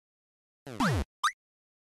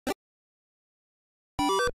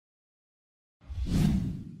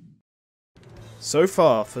So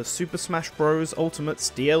far for Super Smash Bros. Ultimate's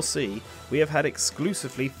DLC, we have had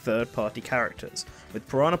exclusively third-party characters, with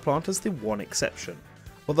Piranha Plant as the one exception.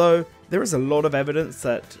 Although, there is a lot of evidence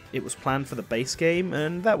that it was planned for the base game,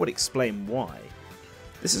 and that would explain why.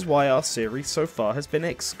 This is why our series so far has been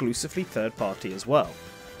exclusively third-party as well.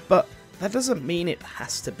 But that doesn't mean it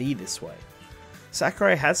has to be this way.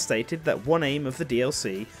 Sakurai has stated that one aim of the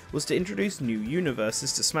DLC was to introduce new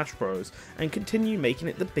universes to Smash Bros. And continue making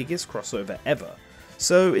it the biggest crossover ever,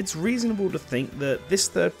 so it's reasonable to think that this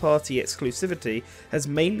third-party exclusivity has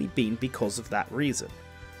mainly been because of that reason.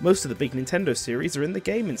 Most of the big Nintendo series are in the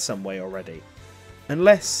game in some way already,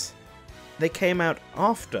 unless they came out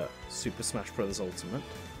after Super Smash Bros. Ultimate.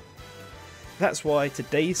 That's why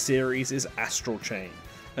today's series is Astral Chain,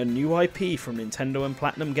 a new IP from Nintendo and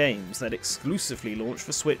Platinum Games that exclusively launched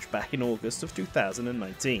for Switch back in August of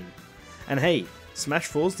 2019. And hey, Smash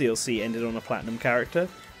 4's DLC ended on a Platinum character,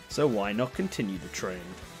 so why not continue the trend?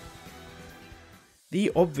 The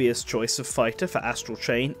obvious choice of fighter for Astral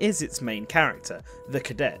Chain is its main character, the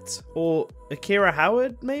Cadet, or Akira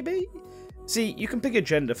Howard maybe? See, you can pick a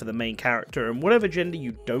gender for the main character, and whatever gender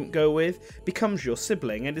you don't go with becomes your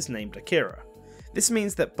sibling and is named Akira. This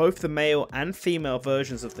means that both the male and female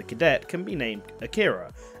versions of the Cadet can be named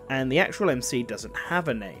Akira, and the actual MC doesn't have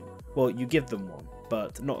a name. Well, you give them one,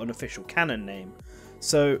 but not an official canon name.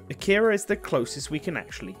 So Akira is the closest we can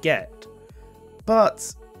actually get.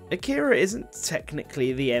 But Akira isn't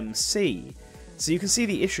technically the MC, so you can see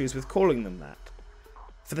the issues with calling them that.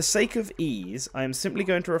 For the sake of ease, I am simply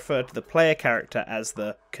going to refer to the player character as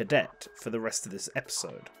the Cadet for the rest of this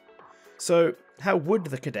episode. So how would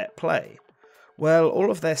the Cadet play? Well, all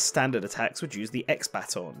of their standard attacks would use the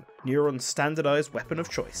X-Baton, Neuron's standardized weapon of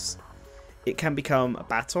choice. It can become a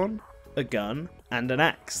baton, a gun, and an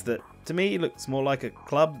axe that, to me, looks more like a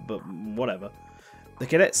club, but whatever. The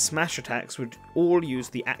Cadet's smash attacks would all use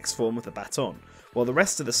the axe form of the baton, while the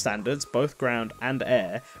rest of the standards, both ground and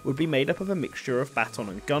air, would be made up of a mixture of baton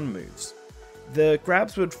and gun moves. The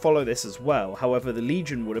grabs would follow this as well, however the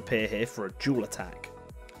Legion would appear here for a dual attack.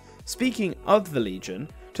 Speaking of the Legion,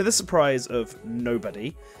 to the surprise of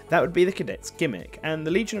nobody, that would be the Cadet's gimmick, and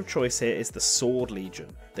the Legion of choice here is the Sword Legion,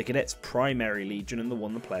 the Cadet's primary Legion and the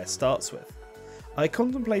one the player starts with. I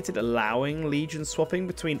contemplated allowing Legion swapping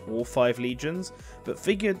between all 5 Legions, but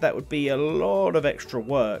figured that would be a lot of extra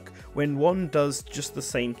work when one does just the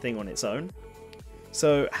same thing on its own.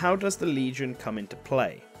 So how does the Legion come into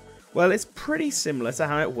play? Well, it's pretty similar to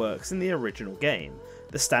how it works in the original game.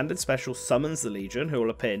 The standard special summons the Legion, who will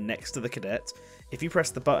appear next to the Cadet. If you press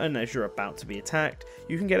the button as you're about to be attacked,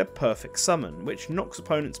 you can get a perfect summon, which knocks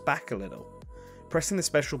opponents back a little. Pressing the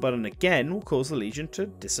special button again will cause the Legion to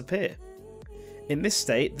disappear. In this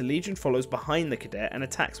state, the Legion follows behind the Cadet and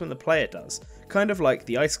attacks when the player does, kind of like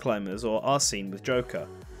the Ice Climbers or Arsene with Joker.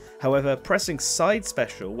 However, pressing side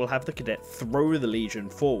special will have the Cadet throw the Legion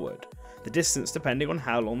forward, the distance depending on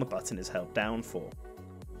how long the button is held down for.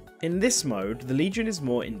 In this mode, the Legion is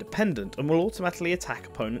more independent and will automatically attack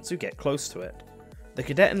opponents who get close to it. The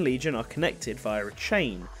Cadet and Legion are connected via a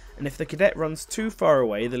chain, and if the Cadet runs too far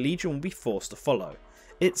away, the Legion will be forced to follow.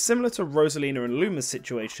 It's similar to Rosalina and Luma's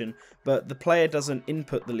situation, but the player doesn't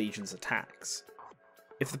input the Legion's attacks.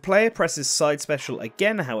 If the player presses side special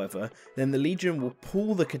again, however, then the Legion will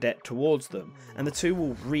pull the Cadet towards them, and the two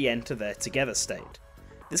will re-enter their together state.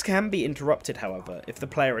 This can be interrupted, however, if the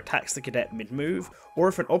player attacks the Cadet mid-move, or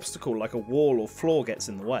if an obstacle like a wall or floor gets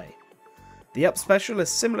in the way. The up special is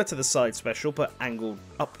similar to the side special but angled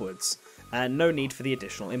upwards, and no need for the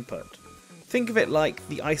additional input. Think of it like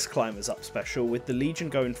the Ice Climbers up special, with the Legion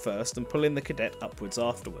going first and pulling the Cadet upwards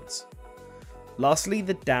afterwards. Lastly,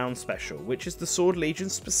 the down special, which is the Sword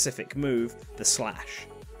Legion's specific move, the slash.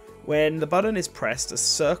 When the button is pressed, a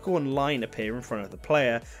circle and line appear in front of the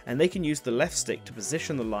player, and they can use the left stick to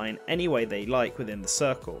position the line any way they like within the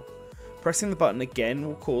circle. Pressing the button again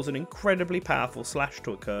will cause an incredibly powerful slash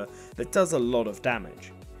to occur that does a lot of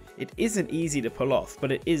damage. It isn't easy to pull off,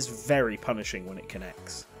 but it is very punishing when it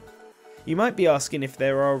connects. You might be asking if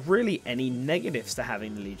there are really any negatives to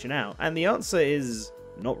having the Legion out, and the answer is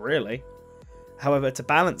not really. However, to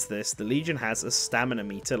balance this, the Legion has a stamina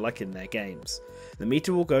meter like in their games. The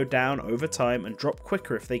meter will go down over time and drop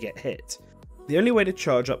quicker if they get hit. The only way to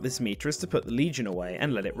charge up this meter is to put the Legion away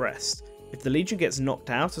and let it rest. If the Legion gets knocked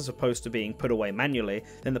out as opposed to being put away manually,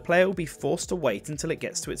 then the player will be forced to wait until it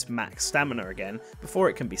gets to its max stamina again before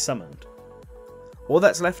it can be summoned. All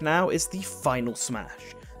that's left now is the final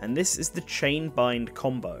smash, and this is the Chain Bind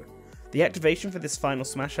combo. The activation for this final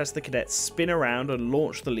smash has the Cadets spin around and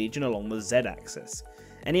launch the Legion along the Z axis.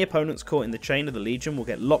 Any opponents caught in the chain of the Legion will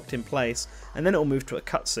get locked in place, and then it will move to a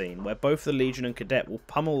cutscene where both the Legion and Cadet will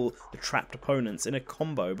pummel the trapped opponents in a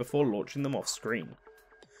combo before launching them off screen.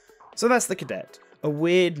 So that's the Cadet, a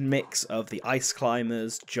weird mix of the Ice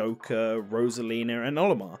Climbers, Joker, Rosalina and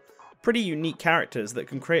Olimar. Pretty unique characters that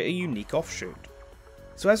can create a unique offshoot.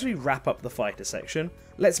 So as we wrap up the fighter section,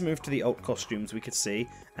 let's move to the alt costumes we could see,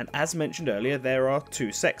 and as mentioned earlier there are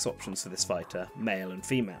two sex options for this fighter, male and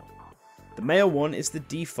female. The male one is the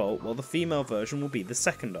default, while the female version will be the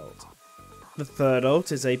second alt. The third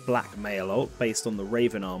alt is a black male alt based on the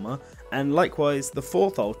Raven armour, and likewise the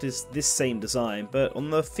fourth alt is this same design but on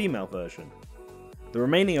the female version. The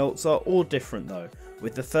remaining alts are all different though,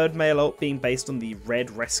 with the third male alt being based on the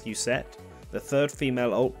red rescue set, the third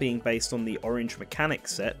female alt being based on the orange mechanic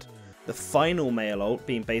set, the final male alt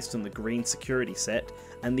being based on the green security set,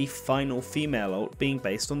 and the final female alt being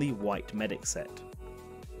based on the white medic set.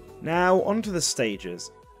 Now onto the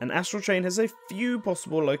stages, and Astral Chain has a few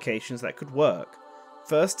possible locations that could work.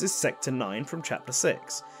 First is Sector 9 from Chapter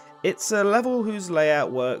 6. It's a level whose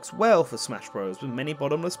layout works well for Smash Bros with many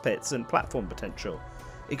bottomless pits and platform potential.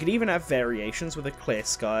 It could even have variations with a clear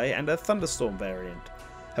sky and a thunderstorm variant.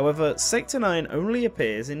 However, Sector 9 only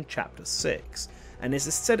appears in Chapter 6, and is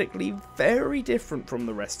aesthetically very different from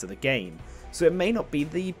the rest of the game, so it may not be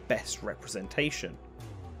the best representation.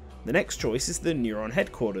 The next choice is the Neuron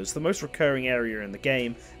Headquarters, the most recurring area in the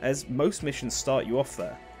game, as most missions start you off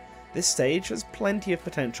there. This stage has plenty of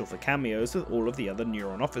potential for cameos with all of the other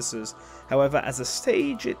Neuron officers, however as a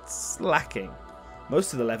stage it's lacking.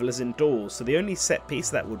 Most of the level is indoors, so the only set piece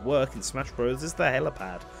that would work in Smash Bros is the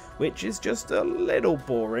helipad, which is just a little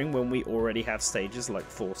boring when we already have stages like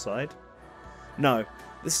Fourside. No,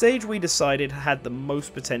 the stage we decided had the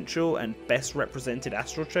most potential and best represented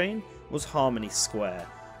Astral Chain was Harmony Square,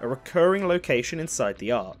 a recurring location inside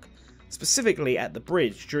the Arc, specifically at the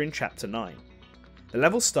bridge during Chapter 9. The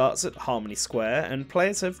level starts at Harmony Square and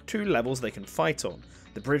players have two levels they can fight on,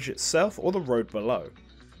 the bridge itself or the road below.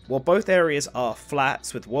 While both areas are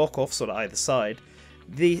flats with walk-offs on either side,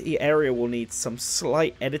 the area will need some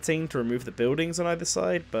slight editing to remove the buildings on either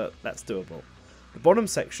side, but that's doable. The bottom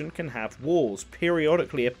section can have walls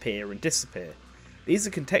periodically appear and disappear. These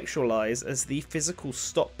are contextualized as the physical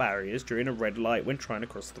stop barriers during a red light when trying to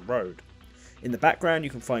cross the road. In the background you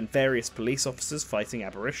can find various police officers fighting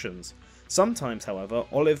apparitions. Sometimes, however,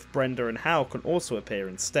 Olive, Brenda and Hal can also appear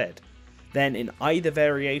instead. Then in either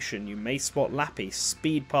variation you may spot Lappy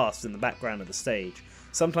speed past in the background of the stage,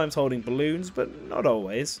 sometimes holding balloons but not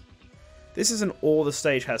always. This isn't all the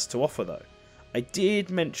stage has to offer though. I did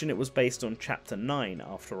mention it was based on Chapter 9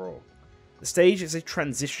 after all. The stage is a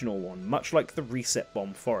transitional one, much like the Reset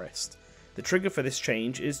Bomb Forest. The trigger for this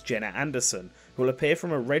change is Jenna Anderson, who will appear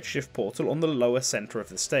from a redshift portal on the lower centre of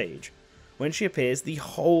the stage. When she appears, the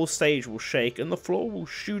whole stage will shake and the floor will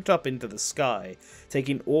shoot up into the sky,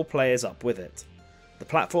 taking all players up with it. The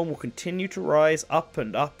platform will continue to rise up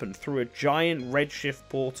and through a giant redshift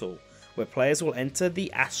portal, where players will enter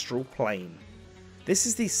the Astral Plane. This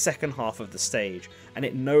is the second half of the stage, and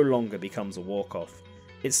it no longer becomes a walk-off.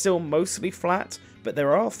 It's still mostly flat, but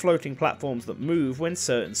there are floating platforms that move when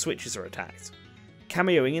certain switches are attacked.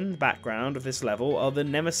 Cameoing in the background of this level are the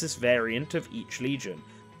Nemesis variant of each Legion,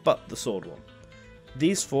 but the sword one.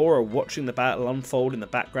 These four are watching the battle unfold in the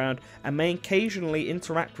background and may occasionally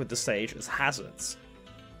interact with the stage as hazards.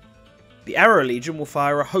 The Arrow Legion will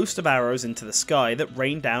fire a host of arrows into the sky that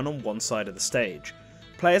rain down on one side of the stage.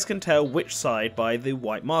 Players can tell which side by the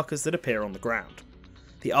white markers that appear on the ground.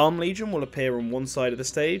 The Arm Legion will appear on one side of the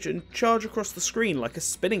stage and charge across the screen like a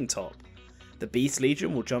spinning top. The Beast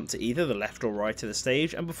Legion will jump to either the left or right of the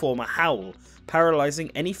stage and perform a howl,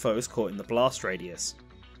 paralysing any foes caught in the blast radius.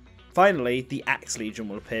 Finally, the Axe Legion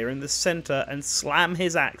will appear in the centre and slam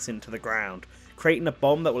his axe into the ground, creating a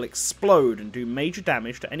bomb that will explode and do major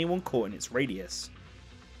damage to anyone caught in its radius.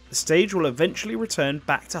 The stage will eventually return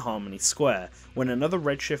back to Harmony Square, when another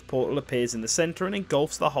redshift portal appears in the centre and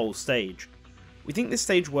engulfs the whole stage. We think this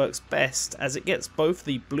stage works best as it gets both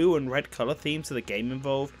the blue and red colour themes to the game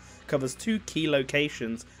involved, covers two key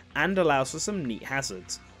locations, and allows for some neat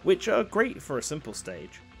hazards, which are great for a simple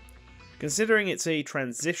stage. Considering it's a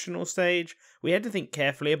transitional stage, we had to think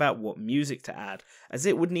carefully about what music to add, as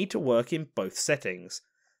it would need to work in both settings.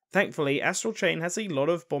 Thankfully, Astral Chain has a lot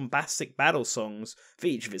of bombastic battle songs for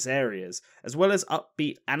each of its areas, as well as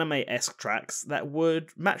upbeat anime-esque tracks that would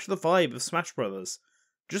match the vibe of Smash Bros.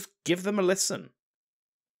 Just give them a listen.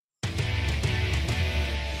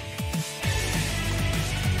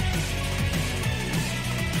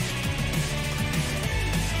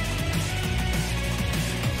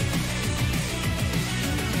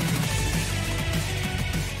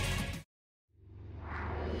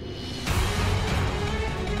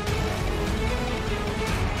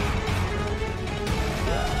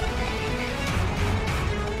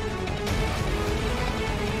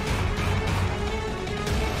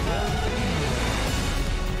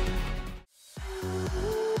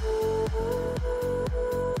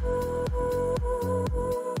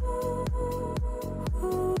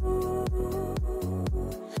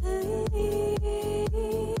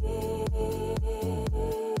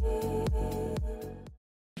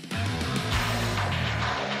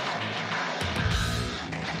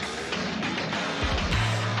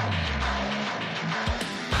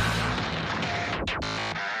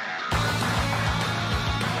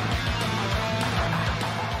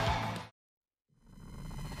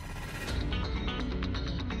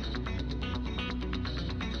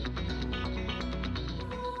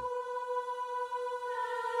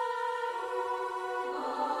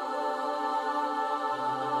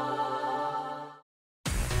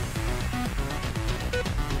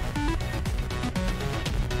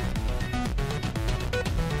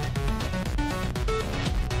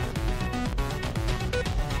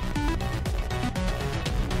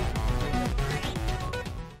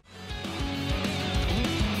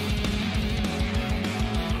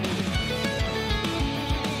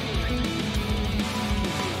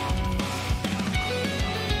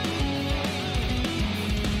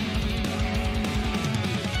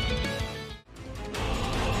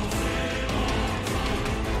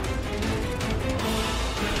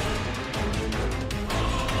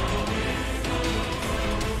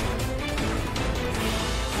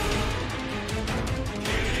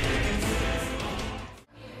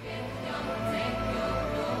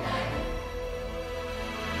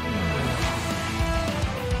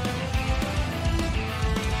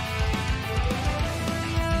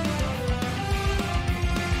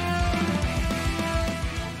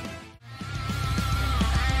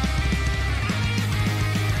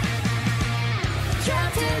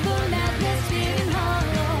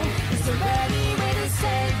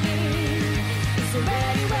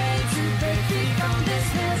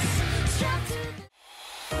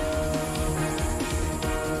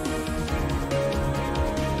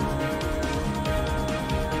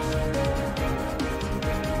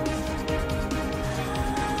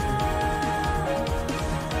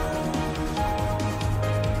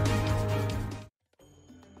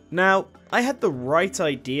 Now, I had the right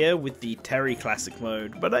idea with the Terry Classic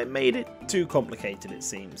mode, but I made it too complicated it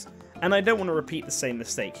seems, and I don't want to repeat the same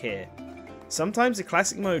mistake here. Sometimes a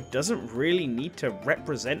Classic mode doesn't really need to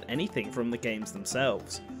represent anything from the games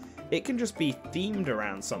themselves. It can just be themed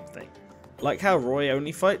around something, like how Roy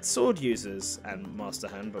only fights sword users, and Master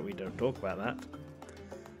Hand, but we don't talk about that.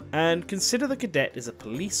 And consider the cadet is a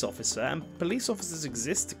police officer, and police officers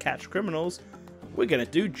exist to catch criminals. We're going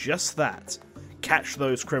to do just that. Catch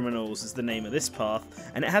Those Criminals is the name of this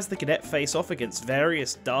path, and it has the cadet face off against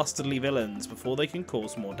various dastardly villains before they can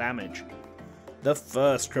cause more damage. The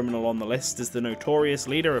first criminal on the list is the notorious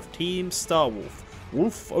leader of Team Starwolf,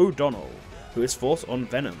 Wolf O'Donnell, who is fought on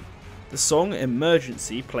Venom. The song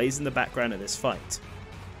Emergency plays in the background of this fight.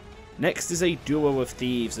 Next is a duo of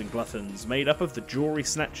thieves and gluttons, made up of the jewelry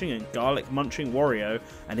snatching and garlic munching Wario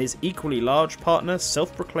and his equally large partner,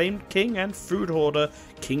 self-proclaimed king and food hoarder,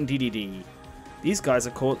 King DDD. These guys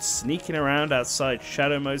are caught sneaking around outside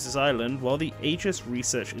Shadow Moses Island while the Aegis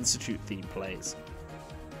Research Institute theme plays.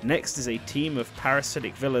 Next is a team of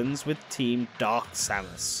parasitic villains with Team Dark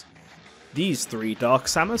Samus. These three Dark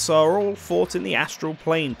Samus are all fought in the Astral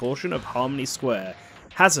Plane portion of Harmony Square,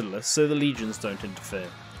 hazardless so the legions don't interfere.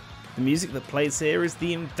 The music that plays here is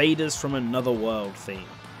the Invaders from Another World theme.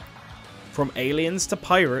 From aliens to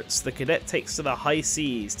pirates, the cadet takes to the high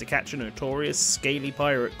seas to catch a notorious scaly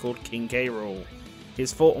pirate called King K. Rool. He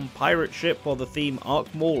is fought on pirate ship while the theme Ark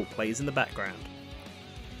Maul plays in the background.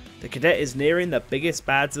 The cadet is nearing the biggest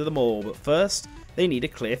bads of them all, but first they need to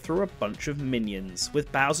clear through a bunch of minions,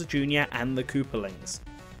 with Bowser Jr. and the Koopalings.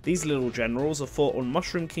 These little generals are fought on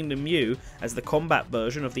Mushroom Kingdom U as the combat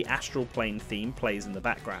version of the Astral Plane theme plays in the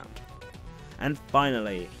background. And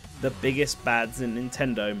finally, the biggest bads in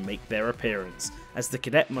Nintendo make their appearance, as the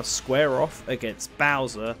cadet must square off against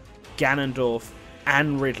Bowser, Ganondorf,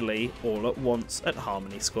 and Ridley all at once at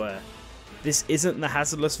Harmony Square. This isn't the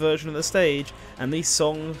hazardless version of the stage, and the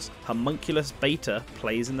song's Homunculus Beta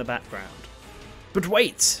plays in the background. But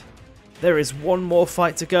wait! There is one more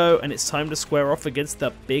fight to go, and it's time to square off against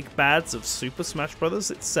the big bads of Super Smash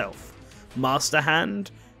Bros. Itself, Master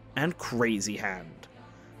Hand and Crazy Hand.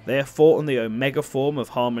 They are fought on the Omega form of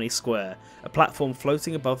Harmony Square, a platform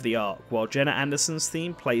floating above the Ark, while Jenna Anderson's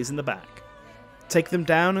theme plays in the back. Take them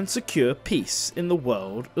down and secure peace in the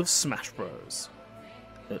world of Smash Bros.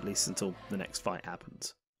 At least until the next fight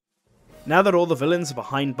happens. Now that all the villains are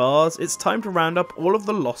behind bars, it's time to round up all of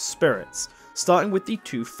the lost spirits, starting with the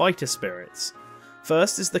two fighter spirits.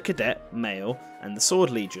 First is the Cadet, male, and the Sword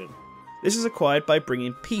Legion. This is acquired by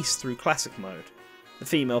bringing peace through Classic mode. The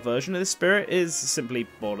female version of this spirit is simply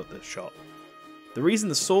Ball at the Shop. The reason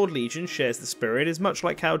the Sword Legion shares the spirit is much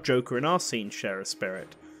like how Joker and Arsene share a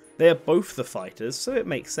spirit. They are both the fighters, so it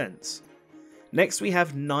makes sense. Next we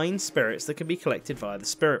have 9 spirits that can be collected via the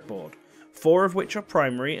spirit board, 4 of which are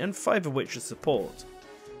primary and 5 of which are support.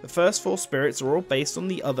 The first 4 spirits are all based on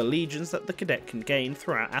the other legions that the cadet can gain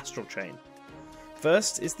throughout Astral Chain.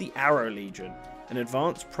 First is the Arrow Legion, an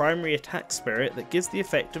advanced primary attack spirit that gives the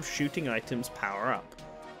effect of shooting items power up.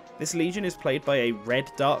 This legion is played by a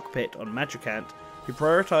red Dark Pit on Magicant, who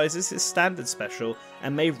prioritises his standard special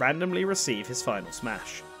and may randomly receive his final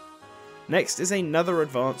smash. Next is another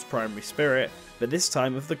advanced primary spirit, but this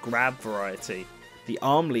time of the grab variety. The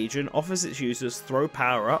Arm Legion offers its users throw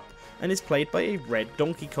power up and is played by a red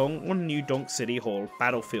Donkey Kong on New Donk City Hall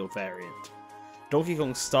Battlefield variant. Donkey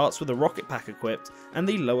Kong starts with a rocket pack equipped and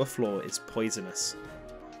the lower floor is poisonous.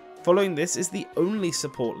 Following this is the only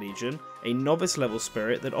support legion, a novice level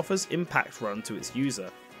spirit that offers impact run to its user.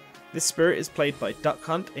 This spirit is played by Duck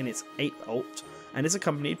Hunt in its 8th ult and is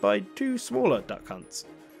accompanied by 2 smaller Duck Hunts.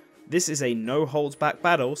 This is a no holds back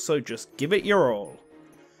battle, so just give it your all.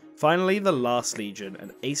 Finally, the last legion,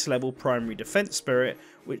 an ace level primary defense spirit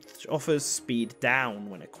which offers speed down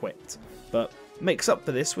when equipped, but makes up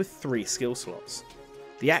for this with 3 skill slots.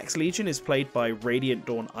 The Axe Legion is played by Radiant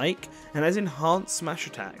Dawn Ike and has enhanced smash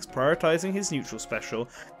attacks, prioritising his neutral special,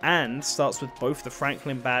 and starts with both the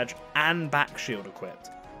Franklin badge and back shield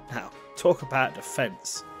equipped. Now, talk about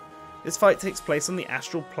defense. This fight takes place on the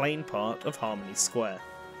Astral Plane part of Harmony Square.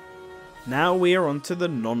 Now we are on to the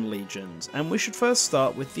non-legions, and we should first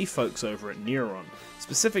start with the folks over at Neuron,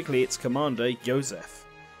 specifically its commander, Joseph.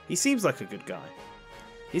 He seems like a good guy.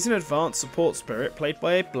 He's an advanced support spirit played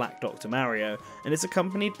by a black Dr. Mario, and is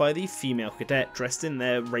accompanied by the female cadet dressed in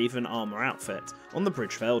their Raven armor outfit, on the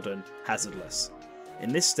Bridge of Eldin, hazardless.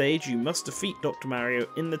 In this stage you must defeat Dr. Mario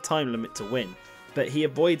in the time limit to win, but he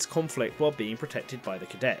avoids conflict while being protected by the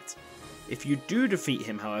cadet. If you do defeat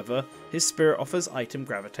him however, his spirit offers item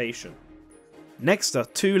gravitation. Next are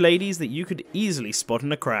 2 ladies that you could easily spot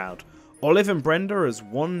in a crowd, Olive and Brenda as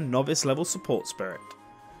one novice level support spirit.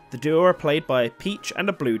 The duo are played by a Peach and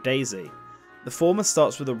a Blue Daisy. The former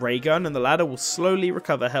starts with a ray gun and the latter will slowly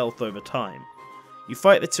recover health over time. You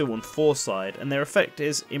fight the two on 4 side and their effect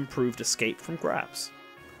is improved escape from grabs.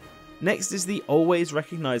 Next is the always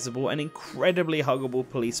recognisable and incredibly huggable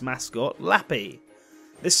police mascot, Lappy.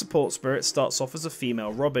 This support spirit starts off as a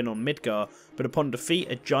female Robin on Midgar, but upon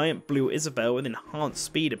defeat a giant blue Isabel with enhanced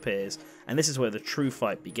speed appears, and this is where the true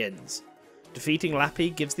fight begins. Defeating Lappy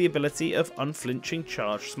gives the ability of unflinching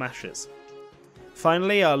charge smashes.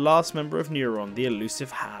 Finally, our last member of Neuron, the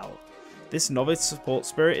elusive Howl. This novice support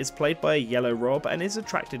spirit is played by a yellow Rob and is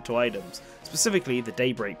attracted to items, specifically the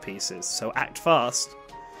Daybreak pieces, so act fast.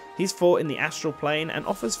 He's fought in the Astral Plane and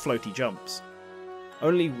offers floaty jumps.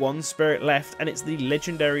 Only one spirit left and it's the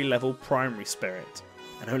legendary level primary spirit,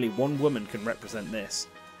 and only one woman can represent this,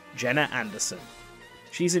 Jenna Anderson.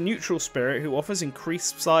 She's a neutral spirit who offers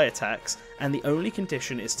increased psi attacks and the only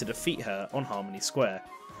condition is to defeat her on Harmony Square.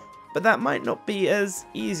 But that might not be as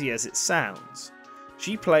easy as it sounds.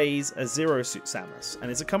 She plays a Zero Suit Samus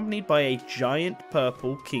and is accompanied by a giant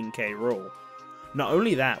purple King K. Rool. Not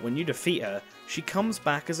only that, when you defeat her, she comes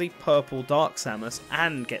back as a purple Dark Samus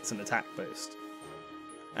and gets an attack boost.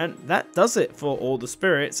 And that does it for all the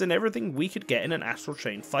spirits and everything we could get in an Astral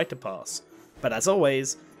Chain fighter pass. But as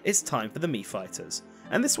always, it's time for the Mii fighters,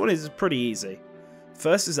 and this one is pretty easy.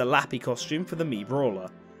 First is a Lappy costume for the Mii Brawler.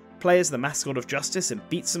 Play as the mascot of justice and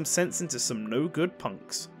beat some sense into some no good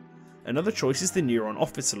punks. Another choice is the Neuron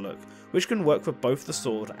Officer look, which can work for both the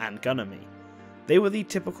Sword and Gunner Mii. They were the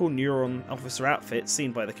typical Neuron Officer outfit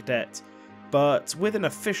seen by the Cadet, but with an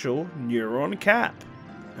official Neuron cap.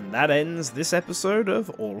 And that ends this episode of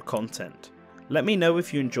All Content. Let me know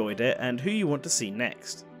if you enjoyed it and who you want to see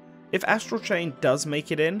next. If Astral Chain does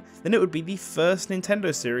make it in, then it would be the first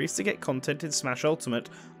Nintendo series to get content in Smash Ultimate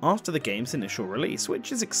after the game's initial release,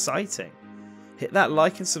 which is exciting. Hit that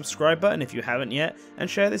like and subscribe button if you haven't yet, and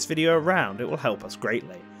share this video around, it will help us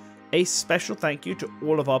greatly. A special thank you to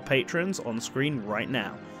all of our patrons on screen right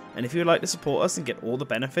now. And if you would like to support us and get all the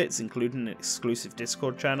benefits, including an exclusive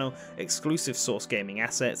Discord channel, exclusive Source Gaming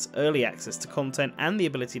assets, early access to content, and the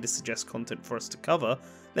ability to suggest content for us to cover,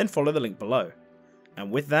 then follow the link below.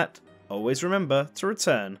 And with that, always remember to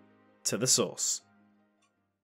return to the source.